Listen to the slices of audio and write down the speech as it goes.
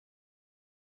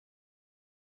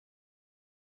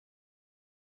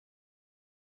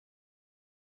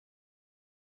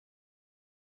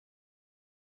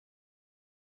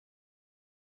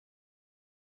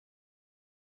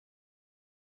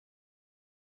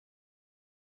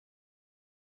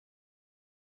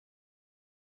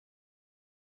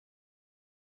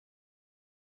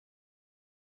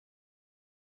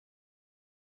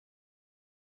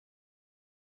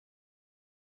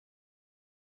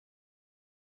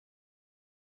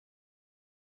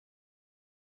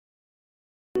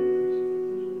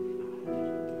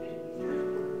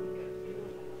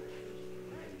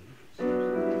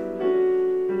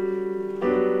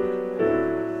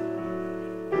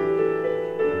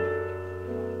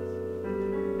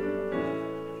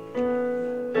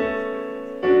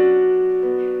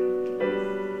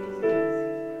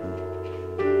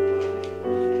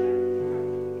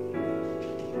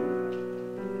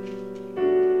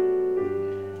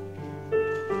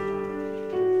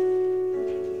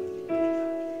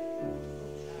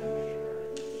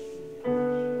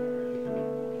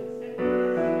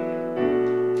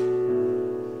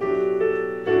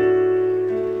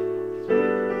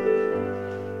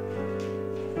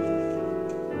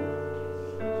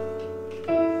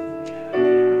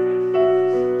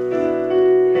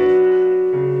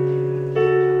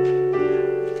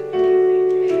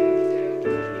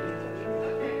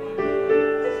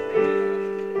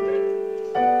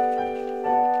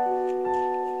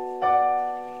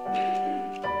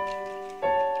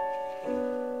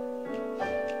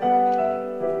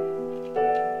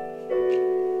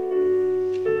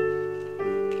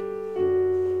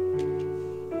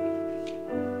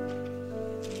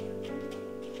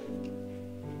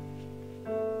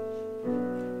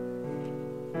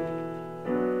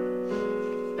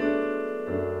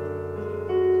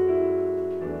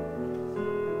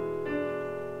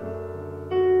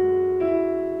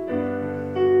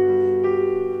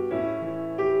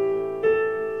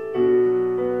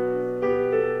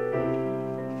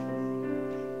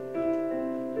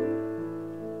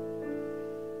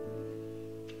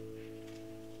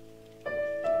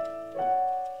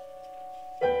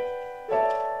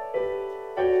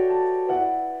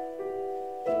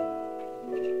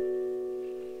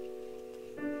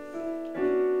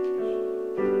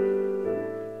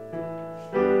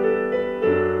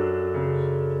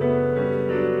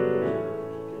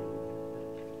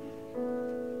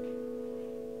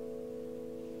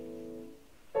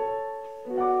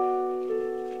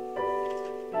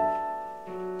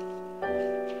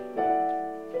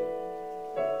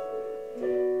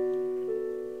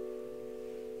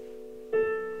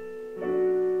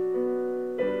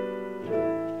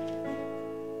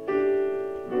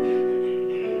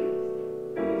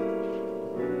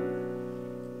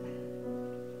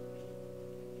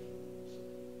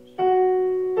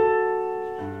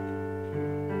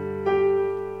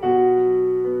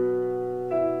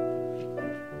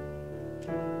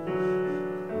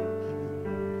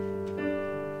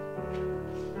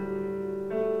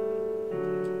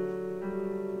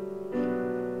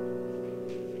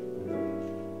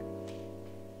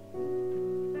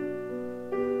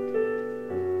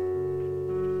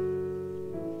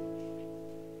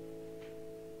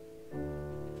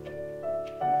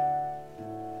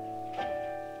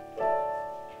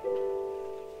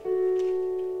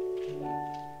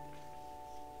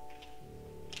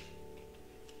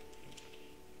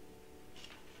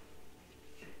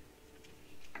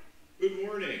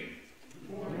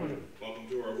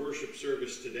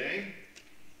today.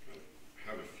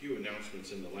 I have a few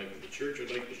announcements in the life of the church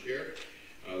I'd like to share.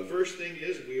 The first thing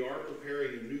is we are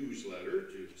preparing a newsletter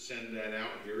to send that out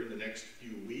here in the next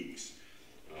few weeks.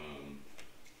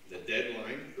 The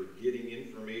deadline for getting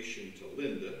information to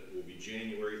Linda will be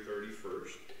January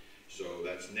 31st. So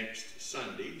that's next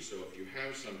Sunday. So if you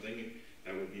have something,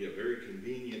 that would be a very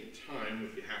convenient time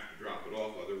if you have to drop it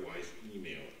off. Otherwise,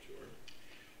 email it to her.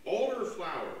 Altar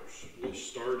flowers will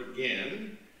start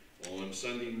again on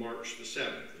Sunday, March the 7th.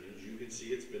 And as you can see,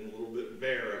 it's been a little bit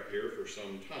bare up here for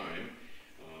some time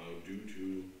due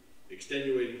to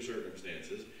extenuating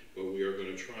circumstances. But we are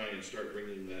going to try and start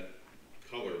bringing that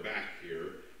color back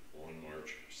here on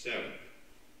March 7th.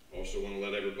 Also want to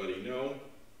let everybody know,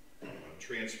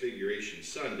 Transfiguration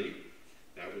Sunday,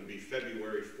 that would be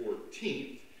February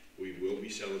 14th, we will be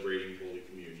celebrating Holy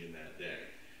Communion that day.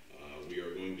 We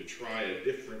are going to try a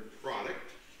different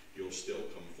product. You'll still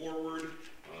come forward,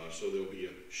 so there'll be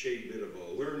a shade bit of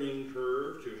a learning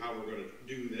curve to how we're going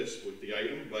to do this with the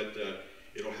item, but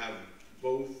it'll have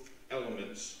both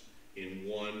elements in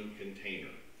one container.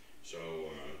 So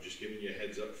just giving you a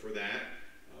heads up for that.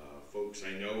 Folks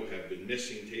I know have been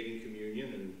missing taking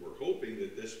communion, and we're hoping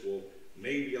that this will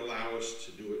maybe allow us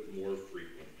to do it more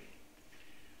frequently.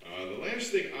 The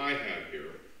last thing I have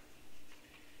here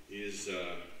is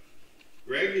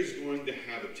Greg is going to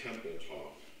have a temple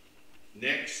talk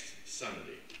next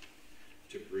Sunday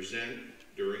to present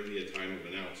during the time of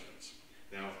announcements.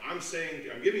 Now, I'm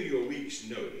giving you a week's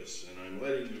notice, and I'm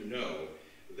letting you know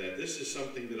that this is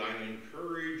something that I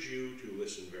encourage you to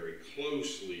listen very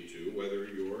closely to, whether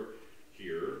you're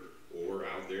here or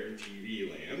out there in TV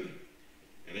land.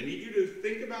 And I need you to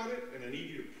think about it, and I need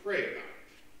you to pray about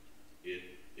it.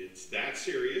 It's that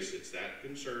serious, it's that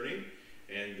concerning,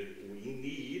 and we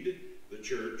need the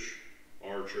church,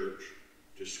 our church,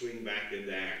 to swing back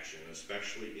into action,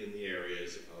 especially in the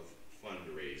areas of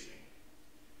fundraising.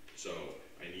 So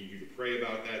I need you to pray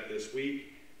about that this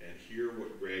week and hear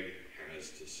what Greg has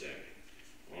to say.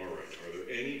 All right, are there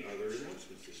any other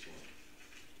announcements this morning?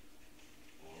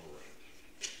 All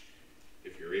right.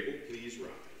 If you're able, please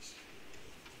rise.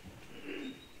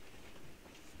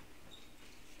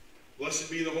 Blessed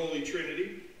be the Holy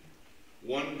Trinity,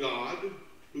 one God,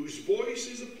 whose voice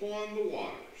is upon the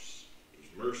waters, whose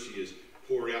mercy is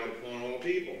poured out upon all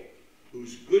people,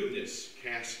 whose goodness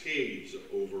cascades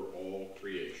over all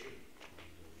creation.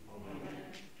 Amen.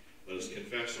 Let us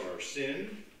confess our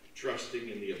sin, trusting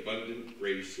in the abundant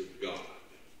grace of God.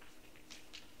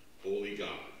 Holy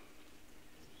God,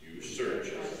 you search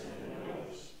us and know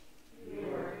us.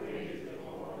 You are acquainted with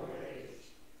all our ways.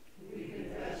 We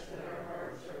confess that our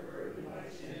hearts are burdened by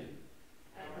sin,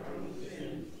 our own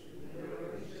sins, and the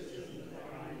broken systems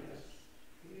that bind us.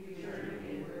 We turn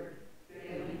inward,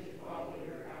 failing to follow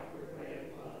your outward way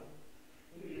of love.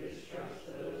 We distrust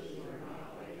those who are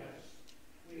not like us.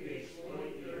 We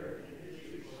exploit the earth and its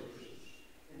resources,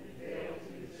 and fail to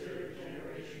consider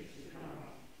generations to come.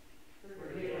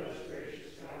 Forgive us,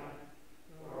 gracious God,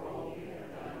 for all we have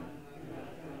done and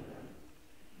not done.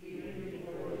 Even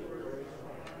before the words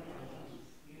are on our tongues,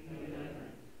 you know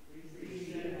them.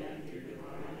 Receive them in your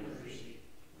divine mercy.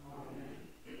 Amen.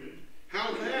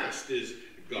 How vast is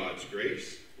God's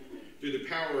grace! Through the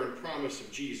power and promise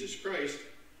of Jesus Christ,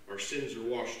 our sins are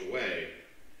washed away,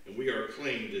 and we are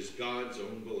claimed as God's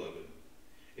own beloved.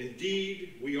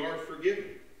 Indeed, we are forgiven.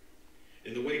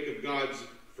 In the wake of God's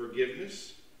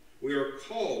forgiveness, we are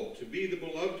called to be the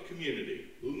beloved community,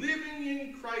 living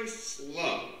in Christ's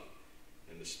love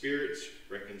and the Spirit's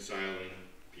reconciling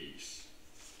peace.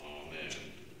 Amen.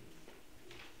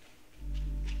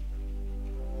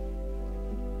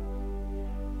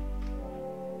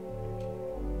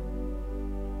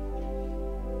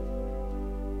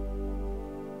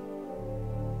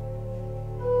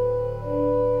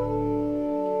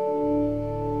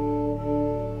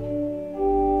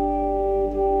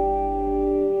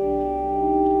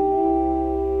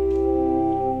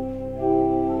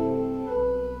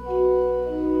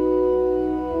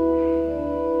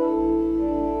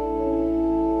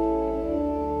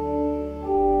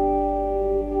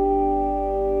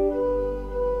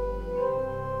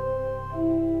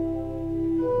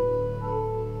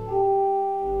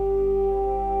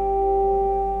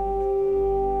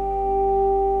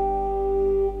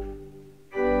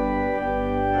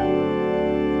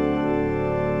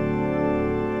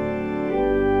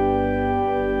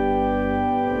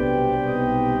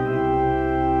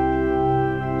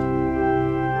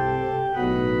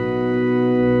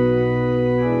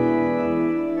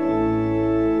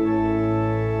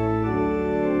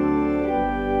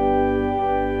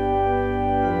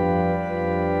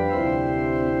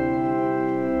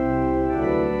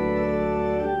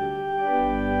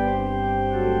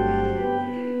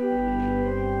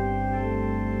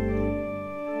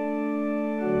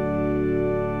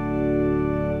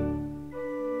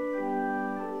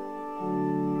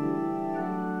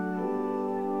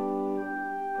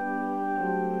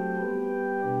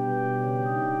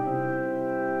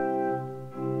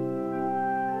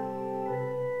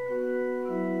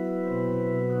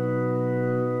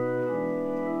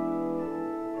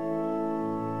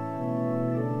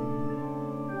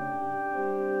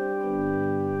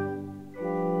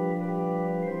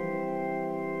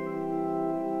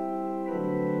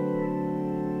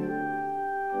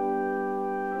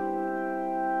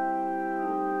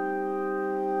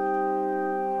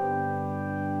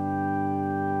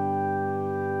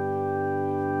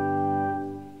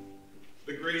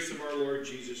 grace of our Lord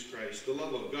Jesus Christ, the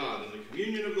love of God, and the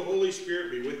communion of the Holy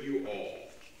Spirit be with you all.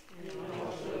 And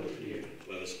also with you.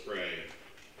 Let us pray.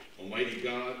 Almighty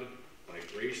God, by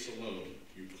grace alone,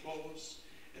 you call us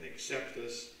and accept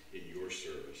us in your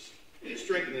service.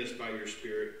 Strengthen us by your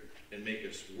Spirit and make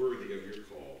us worthy of your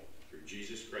call. Through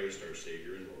Jesus Christ, our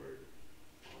Savior and Lord.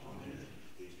 Amen.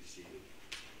 Please be seated.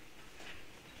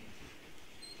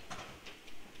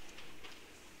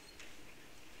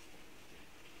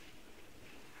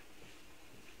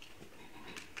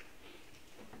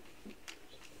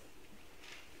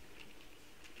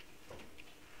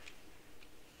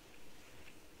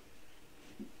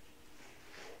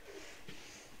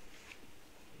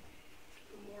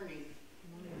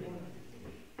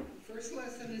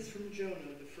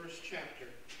 Chapter.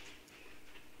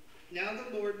 Now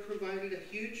the Lord provided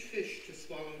a huge fish to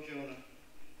swallow Jonah,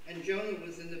 and Jonah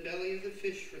was in the belly of the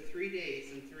fish for 3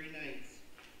 days and 3 nights.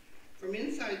 From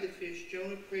inside the fish,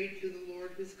 Jonah prayed to the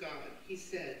Lord his God. He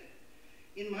said,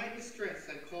 "In my distress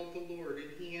I called the Lord,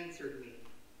 and he answered me.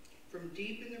 From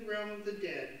deep in the realm of the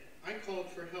dead, I called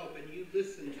for help, and you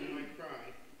listened to my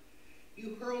cry.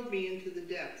 You hurled me into the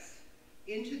depths,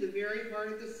 into the very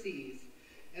heart of the seas,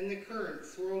 and the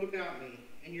currents swirled about me,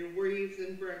 and your waves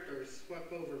and breakers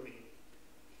swept over me.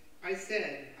 I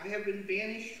said, I have been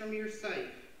banished from your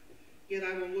sight, yet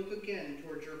I will look again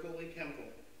toward your holy temple.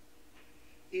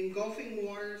 The engulfing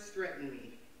waters threatened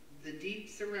me. The deep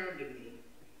surrounded me.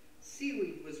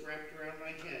 Seaweed was wrapped around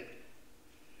my head.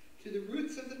 To the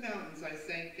roots of the mountains I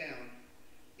sank down.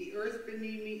 The earth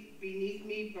beneath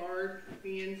me barred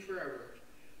me in forever.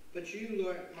 But you,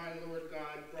 Lord, my Lord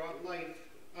God, brought life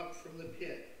up from the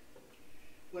pit.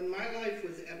 When my life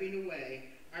was ebbing away,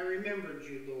 I remembered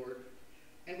you, Lord,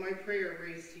 and my prayer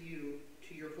raised to you,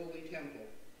 to your holy temple.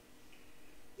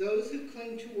 Those who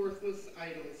cling to worthless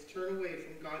idols turn away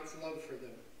from God's love for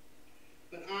them.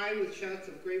 But I, with shouts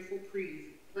of grateful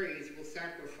praise, will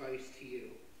sacrifice to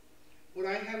you. What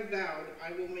I have vowed,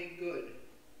 I will make good.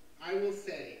 I will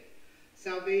say,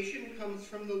 salvation comes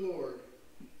from the Lord.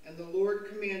 And the Lord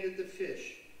commanded the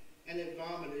fish, and it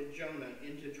vomited Jonah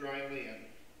into dry land.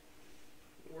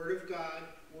 Word of God,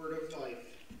 word of life.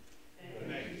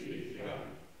 Thanks be to God.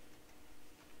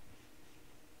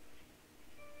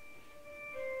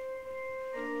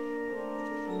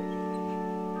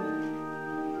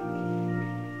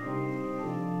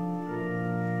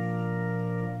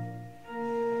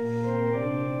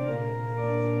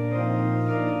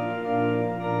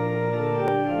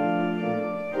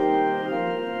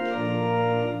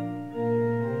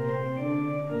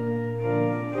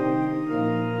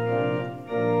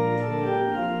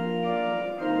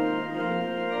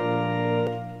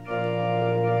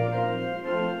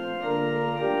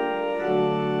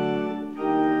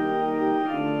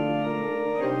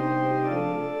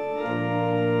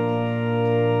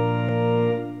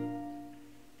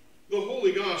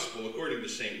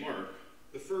 St. Mark,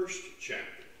 the 1st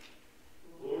chapter.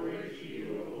 Glory to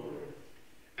you, O Lord.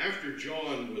 After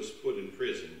John was put in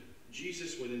prison,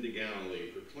 Jesus went into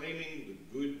Galilee, proclaiming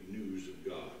the good news of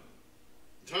God.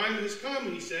 The time has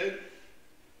come, he said.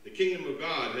 The kingdom of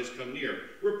God has come near.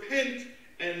 Repent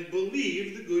and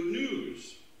believe the good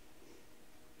news.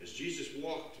 As Jesus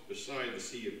walked beside the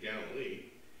Sea of Galilee,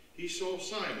 he saw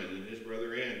Simon and his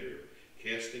brother Andrew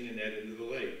casting a net into the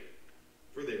lake,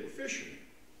 for they were fishermen.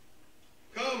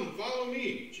 Come, follow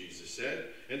me, Jesus said,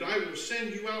 and I will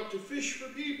send you out to fish for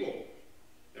people.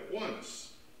 At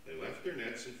once, they left their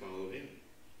nets and followed him.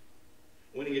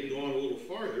 When he had gone a little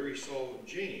farther, he saw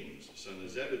James, son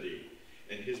of Zebedee,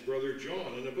 and his brother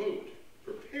John in a boat,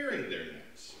 preparing their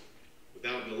nets.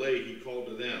 Without delay, he called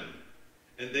to them,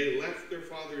 and they left their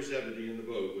father Zebedee in the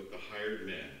boat with the hired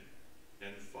men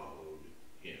and followed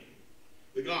him.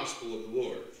 The gospel of the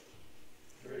Lord.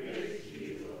 Praise to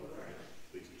you, O Christ.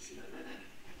 Please be seated.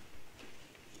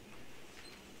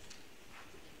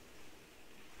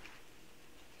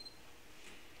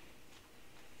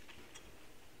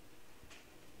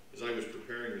 As I was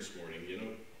preparing this morning,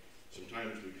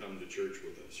 sometimes we come to church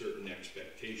with a certain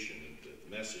expectation that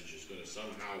the message is going to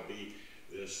somehow be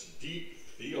this deep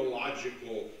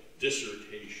theological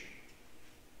dissertation.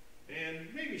 And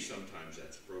maybe sometimes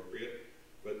that's appropriate,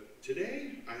 but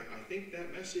today I think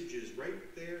that message is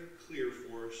right there clear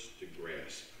for us to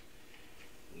grasp.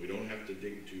 And we don't have to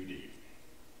dig too deep.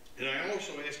 And I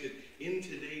also ask it in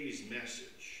today's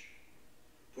message,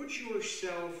 put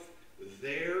yourself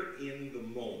there in the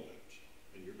moment.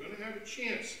 And you're going to have a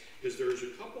chance, because there's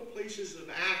a couple places of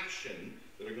action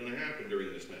that are going to happen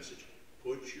during this message.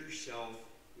 Put yourself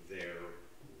there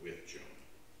with Jonah.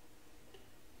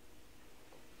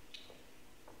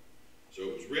 So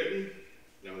it was written,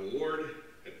 now the Lord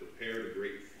had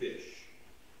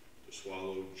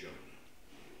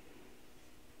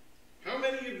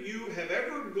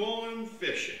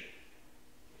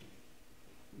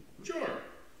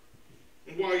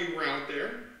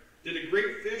Did a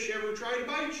great fish ever try to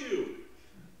bite you?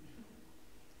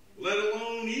 Let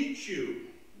alone eat you?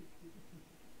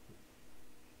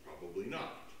 Probably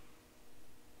not.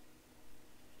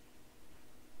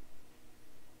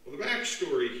 Well, the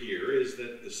backstory here is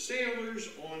that the sailors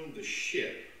on the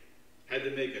ship had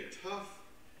to make a tough,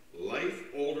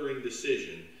 life-altering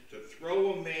decision to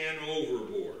throw a man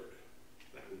overboard.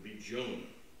 That would be Jonah,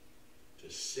 to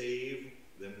save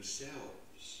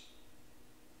themselves.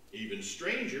 Even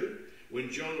stranger,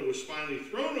 when Jonah was finally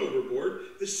thrown overboard,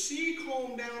 the sea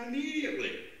calmed down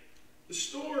immediately. The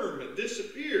storm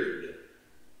disappeared,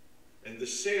 and the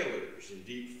sailors, in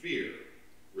deep fear,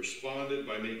 responded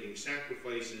by making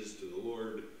sacrifices to the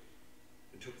Lord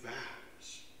and took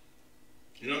vows.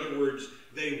 In other words,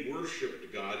 they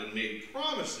worshiped God and made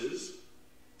promises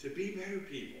to be better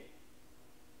people.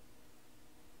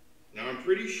 Now, I'm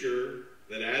pretty sure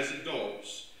that as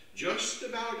adults, just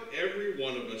about every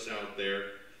one of us out there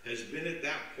has been at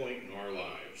that point in our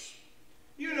lives.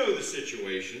 You know the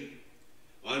situation.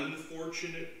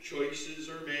 Unfortunate choices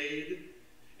are made,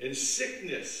 and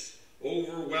sickness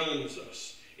overwhelms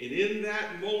us. And in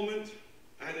that moment,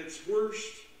 at its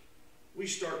worst, we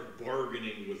start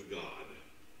bargaining with God.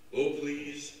 Oh,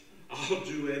 please, I'll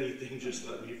do anything, just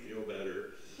let me feel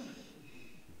better.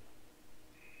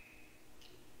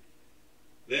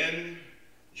 Then,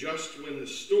 just when the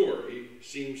story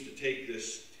seems to take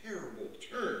this terrible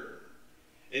turn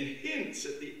and hints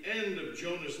at the end of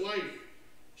Jonah's life,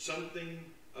 something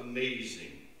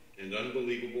amazing and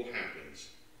unbelievable happens.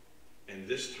 And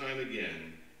this time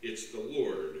again, it's the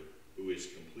Lord who is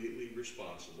completely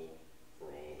responsible for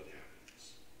all that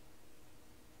happens.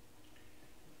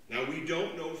 Now, we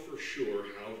don't know for sure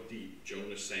how deep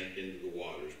Jonah sank into the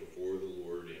waters before the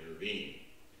Lord intervened.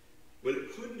 But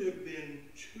it couldn't have been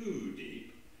too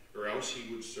deep, or else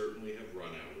he would certainly have run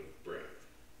out of breath.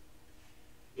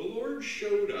 The Lord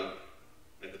showed up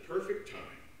at the perfect time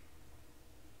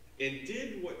and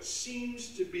did what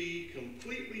seems to be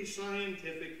completely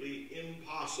scientifically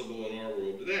impossible in our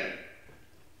world today.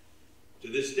 To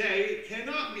this day, it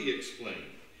cannot be explained.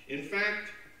 In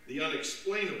fact, the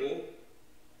unexplainable,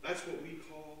 that's what we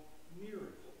call miracles.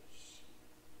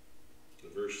 The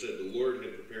verse said the Lord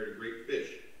had prepared a great fish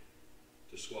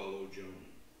to swallow Jonah.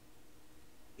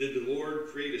 Did the Lord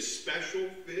create a special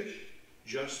fish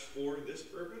just for this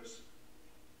purpose?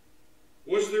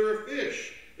 Was there a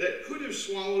fish that could have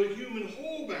swallowed a human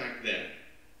whole back then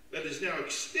that is now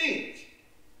extinct?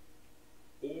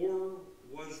 Or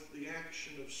was the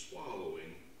action of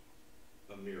swallowing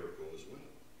a miracle as well?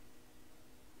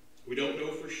 We don't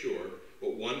know for sure,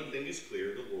 but one thing is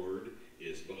clear: the Lord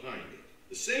is behind it.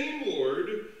 The same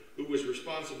Lord who was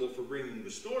responsible for bringing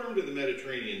the storm to the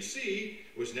Mediterranean Sea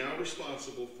was now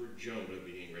responsible for Jonah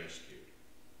being rescued.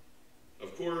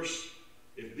 Of course,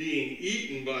 if being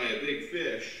eaten by a big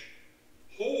fish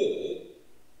whole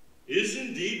is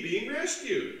indeed being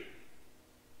rescued,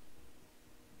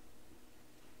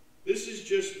 this is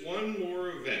just one more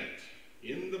event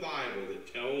in the Bible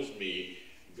that tells me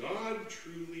God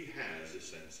truly has a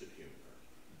sense of humor.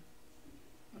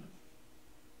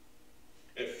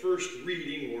 At first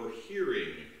reading or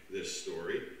hearing this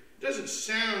story, it doesn't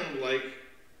sound like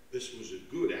this was a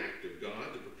good act of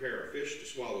God to prepare a fish to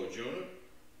swallow Jonah,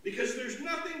 because there's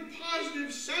nothing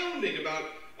positive sounding about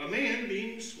a man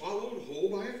being swallowed whole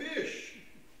by a fish.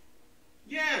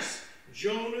 Yes,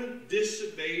 Jonah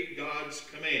disobeyed God's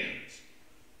commands,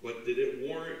 but did it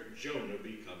warrant Jonah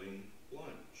becoming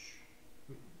lunch?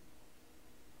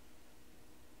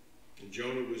 And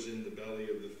Jonah was in the belly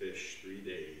of the fish 3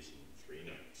 days and 3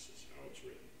 nights, is how it's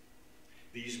written.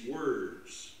 These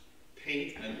words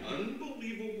paint an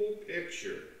unbelievable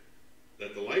picture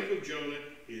that the life of Jonah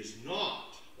is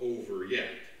not over yet,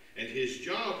 and his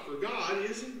job for God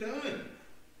isn't done.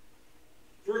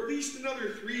 For at least another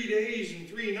 3 days and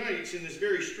 3 nights in this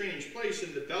very strange place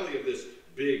in the belly of this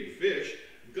big fish,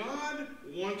 God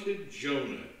wanted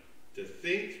Jonah to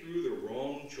think through the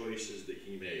wrong choices that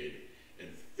he made and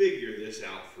figure this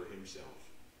out for himself.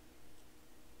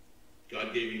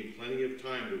 God gave him plenty of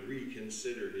time to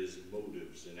reconsider his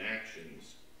motives and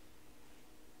actions.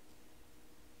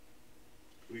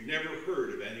 We've never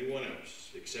heard of anyone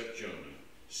else except Jonah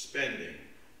spending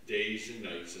days and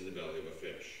nights in the belly of a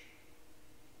fish.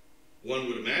 One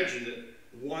would imagine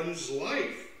that one's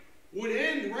life would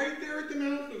end right there at the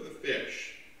mouth of the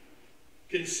fish.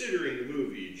 Considering the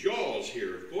movie Jaws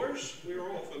here, of course, we're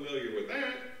all familiar with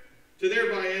that, to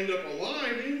thereby end up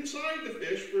alive inside the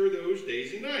fish for those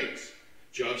days and nights.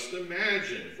 Just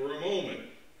imagine for a moment,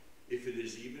 if it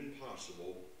is even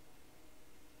possible,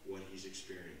 what he's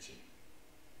experiencing.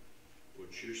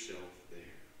 Put yourself there.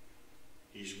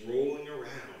 He's rolling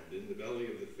around in the belly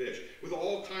of the fish with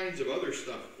all kinds of other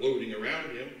stuff floating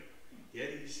around him, yet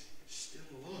he's still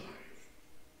alive.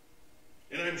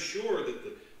 And I'm sure that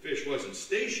the fish wasn't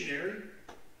stationary.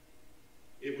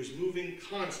 It was moving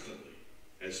constantly,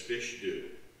 as fish do.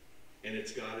 And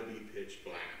it's got to be pitch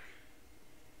black.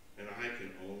 And I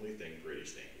can only think pretty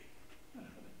stinky.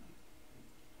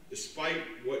 Despite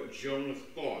what Jonah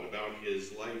thought about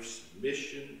his life's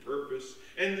mission, purpose,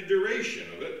 and the duration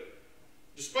of it,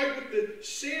 despite what the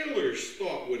sailors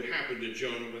thought would happen to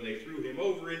Jonah when they threw him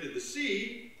over into the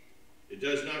sea, it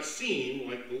does not seem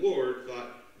like the Lord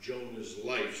thought Jonah's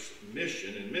life's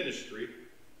mission and ministry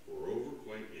were over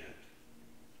quite yet.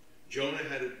 Jonah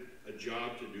had a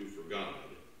job to do for God,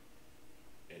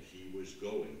 and he was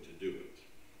going to do it.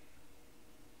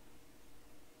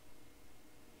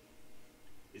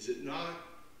 Is it not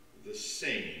the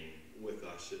same with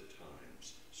us at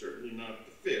times? Certainly not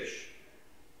the fish,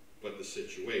 but the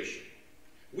situation.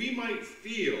 We might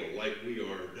feel like we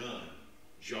are done,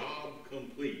 job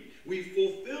complete. We've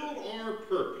fulfilled our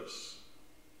purpose.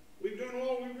 We've done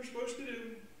all we were supposed to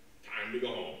do. Time to go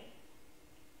home.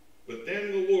 But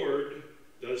then the Lord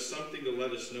does something to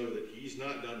let us know that he's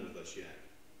not done with us yet.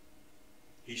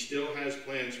 He still has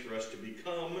plans for us to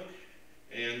become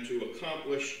and to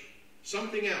accomplish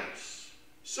something else,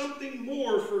 something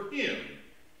more for him,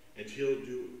 and he'll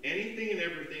do anything and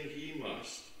everything he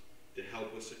must to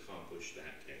help us accomplish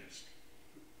that task.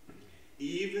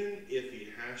 Even if he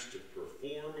has to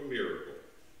perform a miracle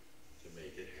to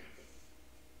make it happen.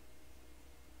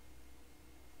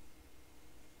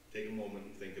 Take a moment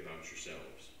and think about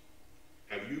yourselves.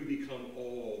 Have you become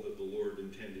all that the Lord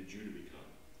intended you to become?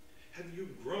 Have you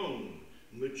grown,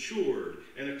 matured,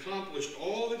 and accomplished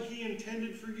all that he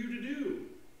intended for you to do?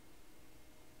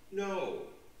 No,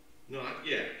 not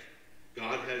yet.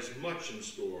 God has much in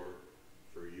store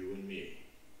for you and me.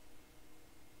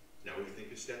 Now we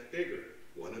think a step bigger.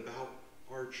 What about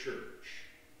our church?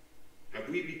 Have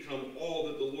we become all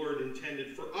that the Lord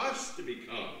intended for us to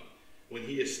become when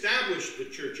he established the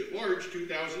church at large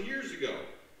 2,000 years ago?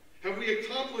 Have we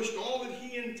accomplished all that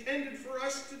he intended for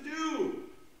us to do?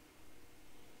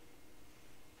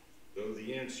 Though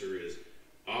the answer is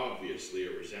obviously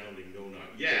a resounding no,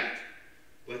 not yet,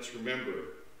 let's remember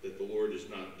that the Lord is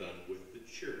not done with the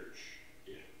church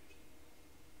yet.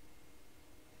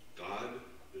 God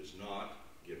does not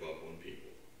give up on people.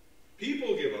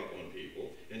 People give up on people,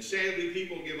 and sadly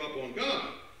people give up on God,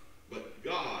 but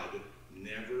God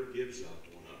never gives up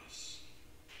on us.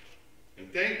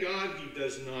 And thank God he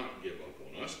does not give up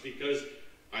on us, because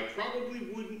I probably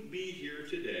wouldn't be here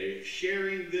today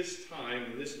sharing this time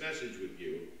and this message with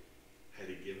you had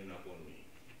he given up on me.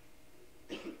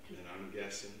 And I'm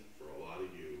guessing for a lot of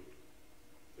you,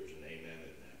 there's an amen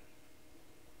in that.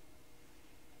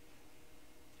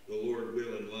 The Lord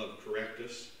will in love correct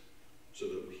us so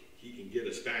that he can get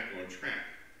us back on track,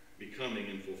 becoming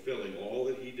and fulfilling all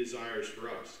that he desires for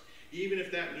us, even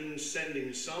if that means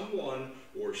sending someone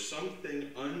or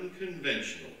something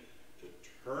unconventional to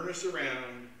turn us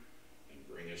around and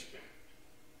bring us back.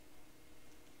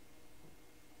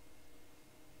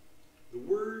 The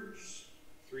words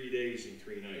 3 days and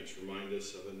 3 nights remind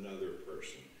us of another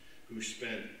person who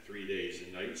spent 3 days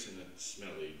and nights in a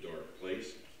smelly, dark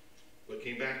place, but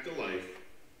came back to life,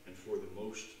 and for the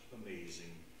most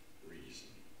amazing reason.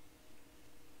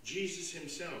 Jesus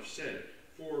himself said,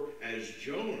 "For as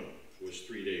Jonah was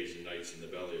 3 days and nights in the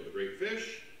belly of a great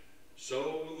fish,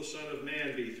 so will the Son of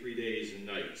Man be 3 days and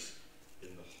nights in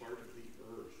the heart of the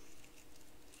earth."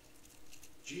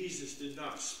 Jesus did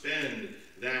not spend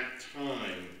that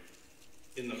time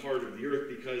in the heart of the earth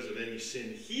because of any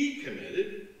sin he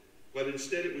committed, but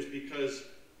instead it was because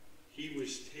he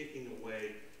was taking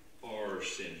away our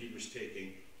sin. He was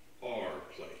taking our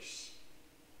place.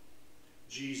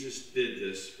 Jesus did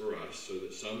this for us so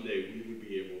that someday we would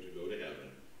be able to go to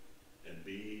heaven and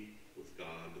be with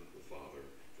God the Father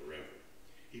forever.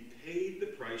 He paid the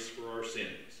price for our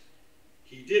sins.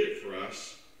 He did it for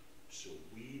us so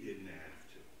we didn't have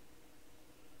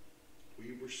to.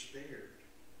 We were spared,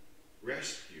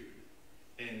 rescued,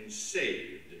 and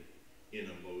saved in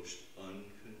a most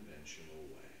unconventional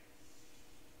way.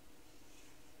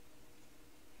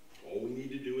 All we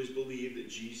need to do is believe that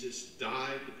Jesus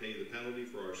died to pay the penalty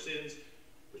for our sins,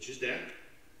 which is death.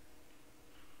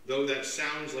 Though that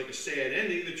sounds like a sad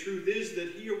ending, the truth is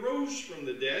that he arose from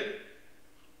the dead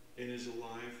and is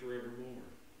alive forevermore.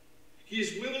 He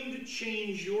is willing to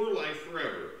change your life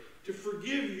forever, to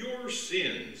forgive your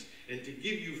sins, and to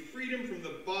give you freedom from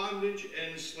the bondage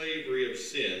and slavery of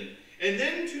sin, and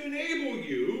then to enable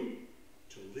you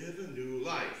to live a new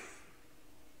life.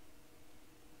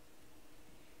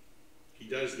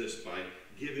 does this by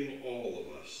giving all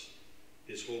of us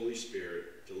his Holy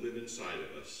Spirit to live inside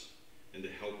of us and to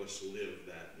help us live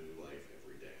that new life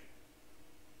every day.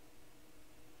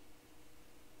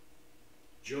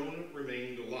 Jonah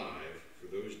remained alive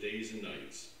for those days and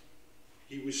nights.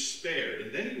 He was spared,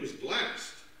 and then he was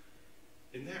blessed.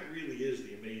 And that really is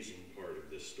the amazing part of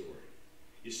this story.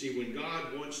 You see, when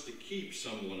God wants to keep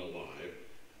someone alive,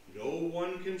 no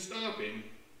one can stop him,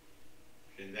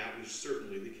 and that was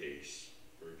certainly the case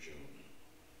for Jonah.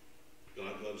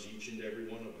 God loves each and every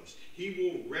one of us. He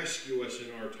will rescue us in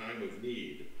our time of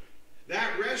need.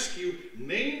 That rescue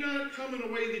may not come in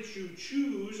a way that you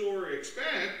choose or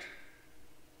expect,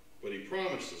 but he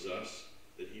promises us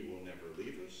that he will never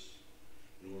leave us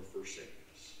nor forsake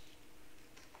us.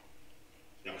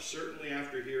 Now, certainly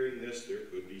after hearing this, there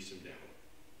could be some doubt.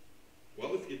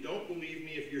 Well, if you don't believe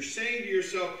me, if you're saying to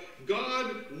yourself,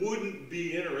 God wouldn't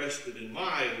be interested in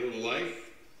my little life,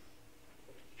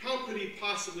 how could he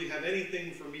possibly have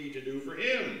anything for me to do for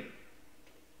him?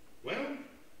 Well,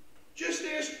 just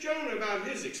ask Jonah about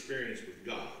his experience with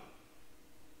God.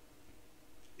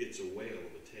 It's a whale of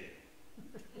a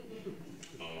tale.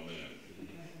 Amen.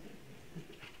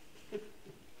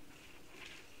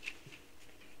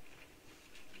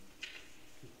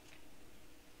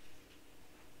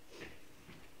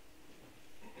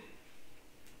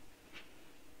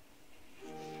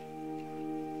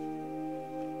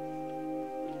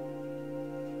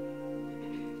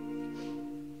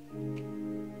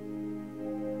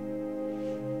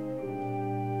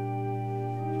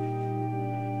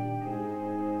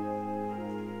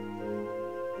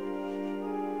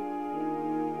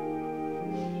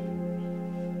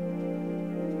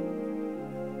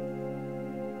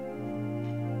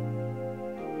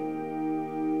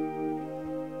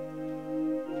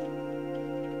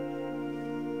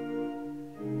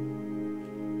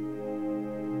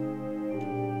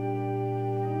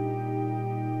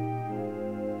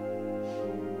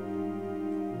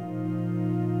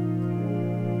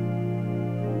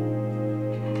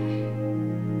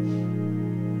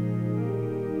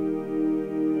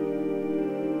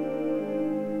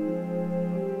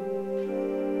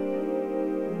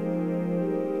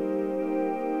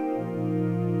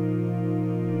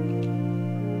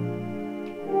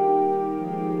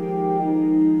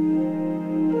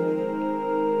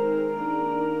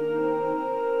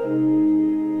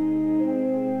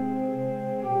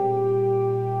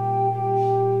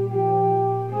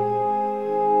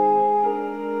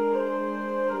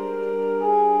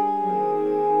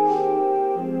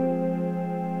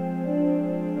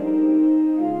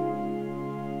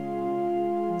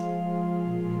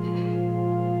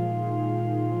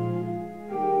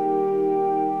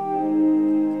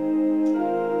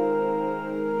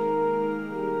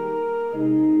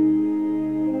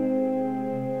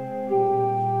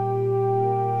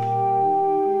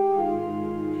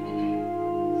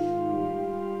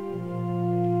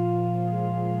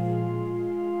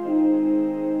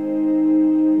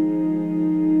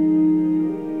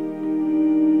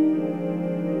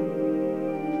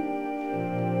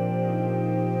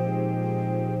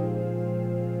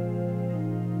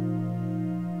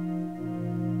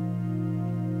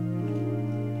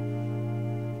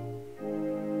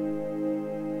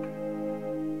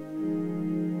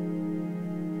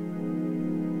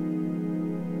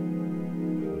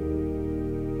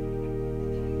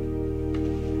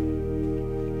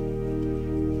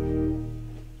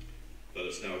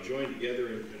 Join together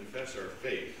and confess our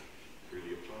faith through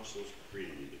the Apostles'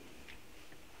 Creed.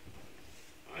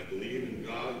 I believe in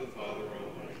God the Father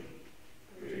Almighty,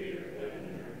 creator of heaven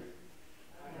and earth.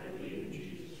 I believe in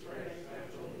Jesus Christ,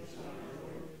 God's only Son, our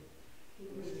Lord, who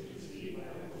was conceived by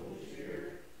the Holy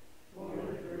Spirit, born of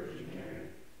the Virgin Mary,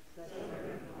 suffered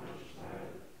under Pontius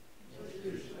Pilate, was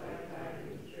crucified, died,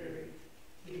 and was buried.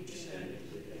 He descended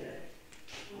to the dead.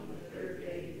 On the third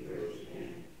day he rose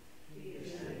again. He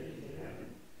ascended into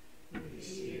heaven. He is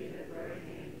seated at the right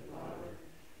hand of the Father,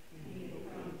 and he will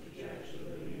come to judge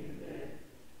the living and the dead.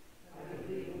 I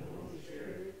believe in the Holy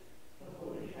Spirit, the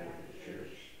Holy Catholic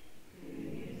Church, the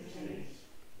communion of saints,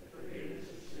 the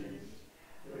forgiveness of sins,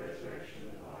 the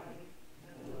resurrection of the body,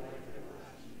 and the life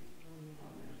everlasting.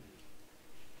 Amen.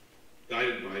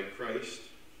 Guided by Christ,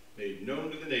 made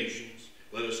known to the nations,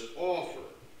 let us offer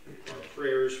our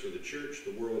prayers for the Church,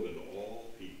 the world, and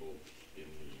all people in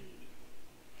need.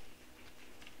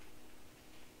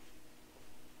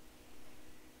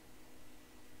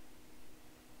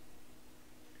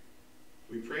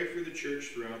 We pray for the Church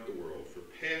throughout the world, for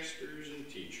pastors and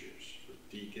teachers, for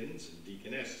deacons and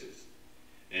deaconesses,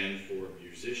 and for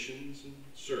musicians and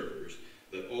servers,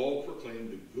 that all proclaim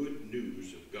the good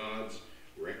news of God's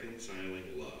reconciliation reconciling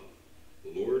love.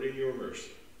 Lord, in your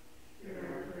mercy, hear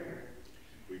our prayer.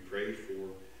 we pray for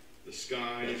the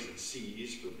skies and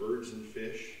seas, for birds and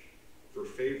fish, for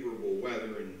favorable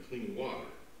weather and clean water,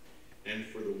 and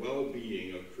for the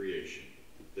well-being of creation,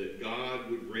 that God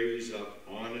would raise up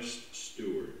honest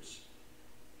stewards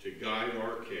to guide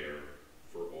our care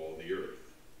for all the earth.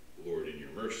 Lord, in your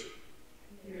mercy,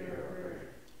 hear our prayer.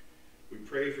 we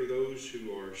pray for those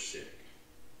who are sick,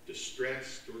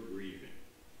 distressed, or grieving,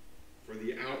 for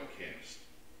the outcast,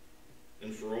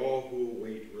 and for all who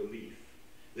await relief,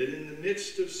 that in the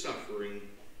midst of suffering,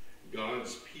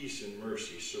 God's peace and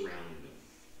mercy surround them.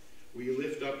 We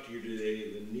lift up to you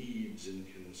today the needs and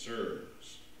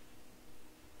concerns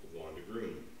of Wanda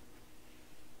Groom,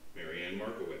 Marianne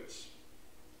Markowitz,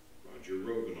 Roger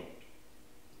Roganault,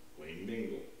 Wayne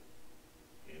Mingle,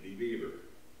 Andy Bieber,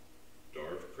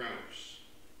 Darv Kraus,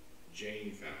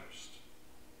 Jane Faust,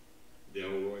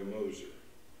 Delroy Moser,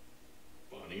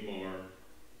 Bonnie Marr,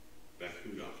 Beth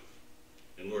Hudoff.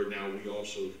 And Lord, now we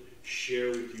also share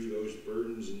with you those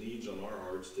burdens and needs on our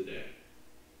hearts today.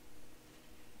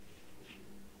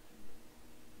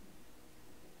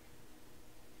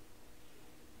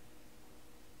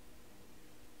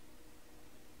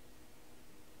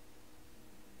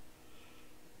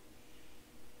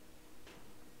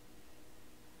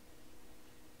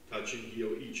 Touch and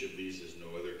heal each of these as no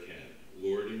other can.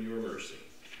 Lord, in your mercy,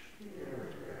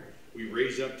 we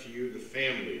raise up to you the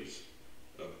families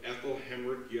of Ethel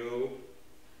Hemrick Yo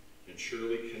and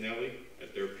Shirley Kennelly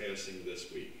at their passing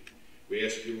this week. We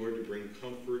ask you, Lord, to bring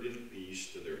comfort and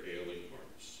peace to their ailing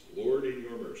hearts. Lord, in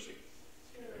your mercy.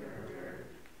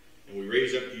 And we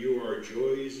raise up to you our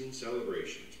joys and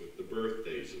celebrations with the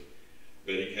birthdays of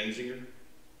Betty Kensinger,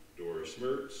 Doris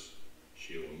Mertz,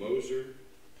 Sheila Moser,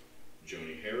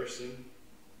 Joni Harrison,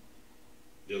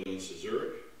 Dylan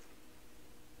Cezurek,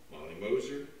 Molly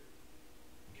Moser,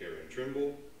 Karen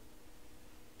Trimble,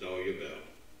 Dahlia Bell.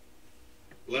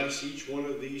 Bless each one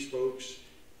of these folks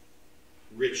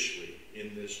richly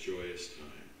in this joyous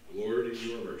time. Lord, in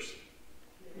your mercy.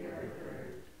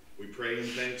 We pray in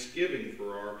thanksgiving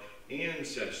for our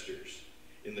ancestors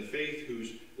in the faith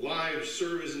whose lives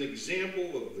serve as an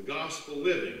example of the gospel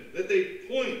living, that they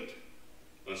point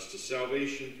us to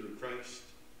salvation through Christ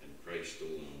and Christ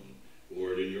alone.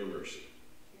 Lord, in your mercy.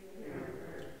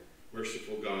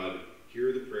 Merciful God,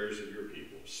 hear the prayers of your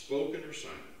people, spoken or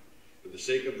silent, for the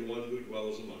sake of the one who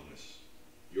dwells among us,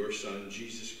 your Son,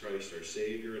 Jesus Christ, our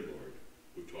Savior and Lord,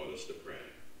 who taught us to pray.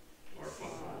 Our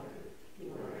Father,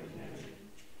 who art in heaven,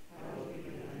 hallowed be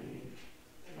thy name.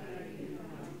 Thy kingdom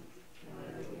come,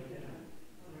 thy will be done,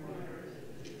 on earth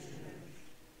as it is in heaven.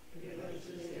 Give us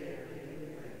this day our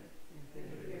daily bread, and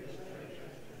forgive us our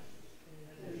trespasses,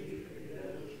 as we forgive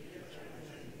those who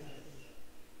trespass against us.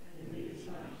 And lead us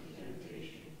not into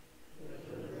temptation, but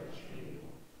deliver us from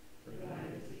evil. For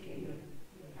thine is the kingdom,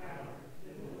 the power,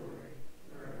 and the glory,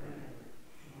 forever and ever.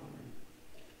 Amen.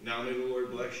 now may the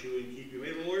Lord bless you and keep you.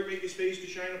 May the Lord make his face to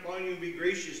shine upon you and be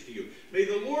gracious to you. May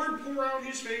the Lord pour out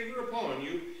his favor upon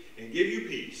you and give you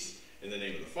peace. In the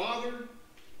name of the Father,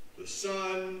 the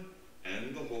Son,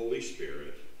 and the Holy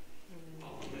Spirit.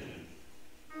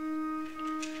 Amen.